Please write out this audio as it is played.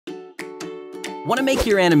Want to make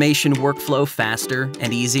your animation workflow faster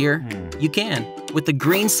and easier? You can with the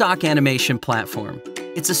GreenSock animation platform.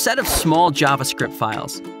 It's a set of small JavaScript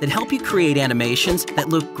files that help you create animations that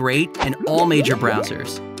look great in all major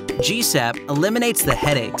browsers. GSAP eliminates the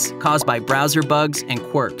headaches caused by browser bugs and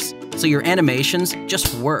quirks, so your animations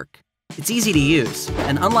just work. It's easy to use,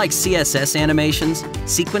 and unlike CSS animations,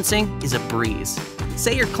 sequencing is a breeze.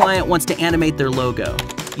 Say your client wants to animate their logo.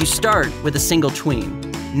 You start with a single tween.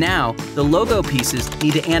 Now, the logo pieces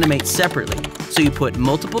need to animate separately, so you put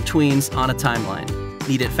multiple tweens on a timeline.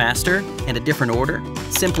 Need it faster and a different order?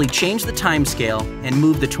 Simply change the timescale and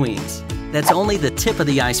move the tweens. That's only the tip of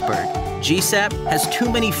the iceberg. GSAP has too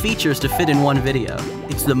many features to fit in one video.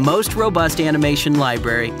 It's the most robust animation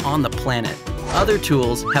library on the planet. Other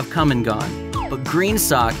tools have come and gone, but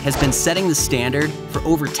GreenSock has been setting the standard for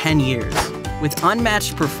over 10 years. With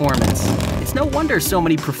unmatched performance, it's no wonder so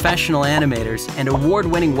many professional animators and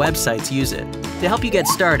award-winning websites use it. To help you get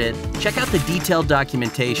started, check out the detailed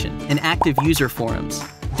documentation and active user forums.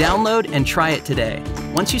 Download and try it today.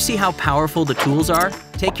 Once you see how powerful the tools are,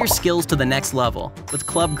 take your skills to the next level with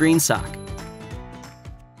Club GreenSock.